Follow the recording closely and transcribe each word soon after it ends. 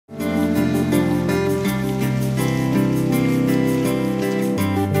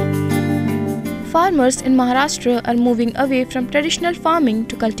Farmers in Maharashtra are moving away from traditional farming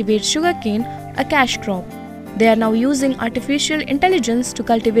to cultivate sugarcane, a cash crop. They are now using artificial intelligence to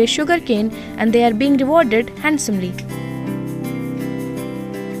cultivate sugarcane and they are being rewarded handsomely.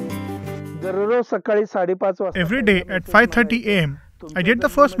 Every day at 5:30 am, I get the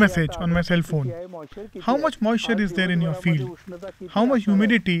first message on my cell phone. How much moisture is there in your field? How much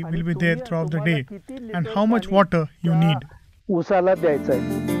humidity will be there throughout the day? And how much water you need?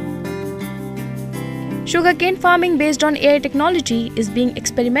 Sugarcane farming based on AI technology is being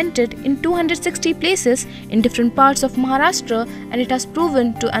experimented in 260 places in different parts of Maharashtra and it has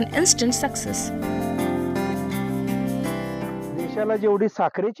proven to an instant success.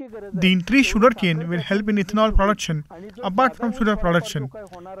 The increased sugarcane will help in ethanol production apart from sugar production.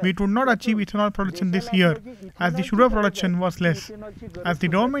 We could not achieve ethanol production this year as the sugar production was less, as the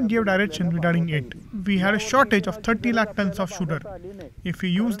government gave direction regarding it. We had a shortage of 30 lakh tons of sugar. If we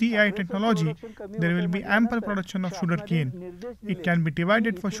use the AI technology, there will be ample production of sugarcane. It can be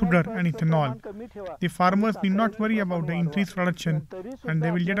divided for sugar and ethanol. The farmers need not worry about the increased production and they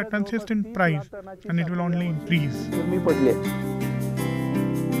will get a consistent price and it will only increase.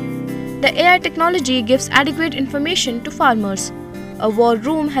 The AI technology gives adequate information to farmers. A war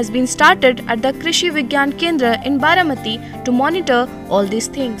room has been started at the Krishi Vigyan Kendra in Baramati to monitor all these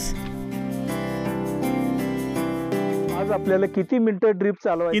things.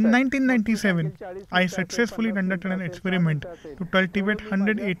 In 1997, I successfully conducted an experiment to cultivate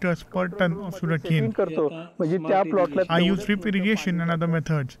 100 acres per ton of sugarcane. I used drip irrigation and other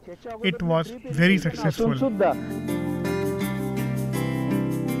methods. It was very successful.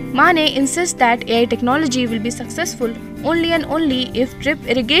 Mane insists that AI technology will be successful only and only if drip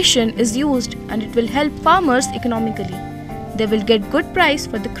irrigation is used and it will help farmers economically. They will get good price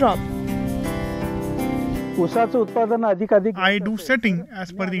for the crop. I do setting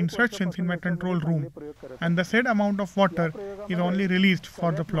as per the instructions in my control room and the said amount of water is only released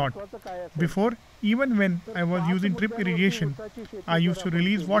for the plot. Before, even when I was using drip irrigation, I used to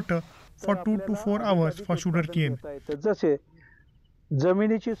release water for 2 to 4 hours for sugarcane.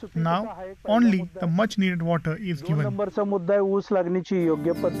 Now, only the much needed water is given.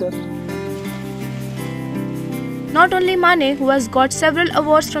 Not only Mane, who has got several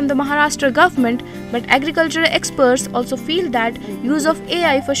awards from the Maharashtra government, but agricultural experts also feel that use of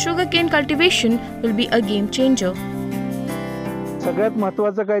AI for sugarcane cultivation will be a game changer.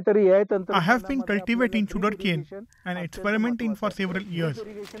 I have been cultivating sugarcane and experimenting for several years.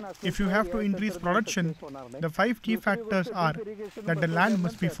 If you have to increase production, the 5 key factors are that the land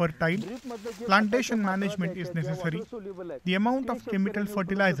must be fertile, plantation management is necessary, the amount of chemical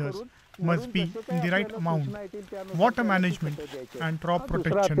fertilizers must be in the right amount, water management and crop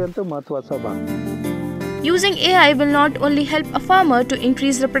protection. Using AI will not only help a farmer to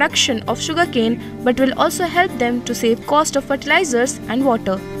increase the production of sugarcane but will also help them to save cost of fertilizers and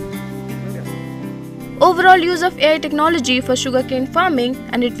water. Overall use of AI technology for sugarcane farming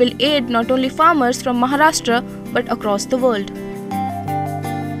and it will aid not only farmers from Maharashtra but across the world.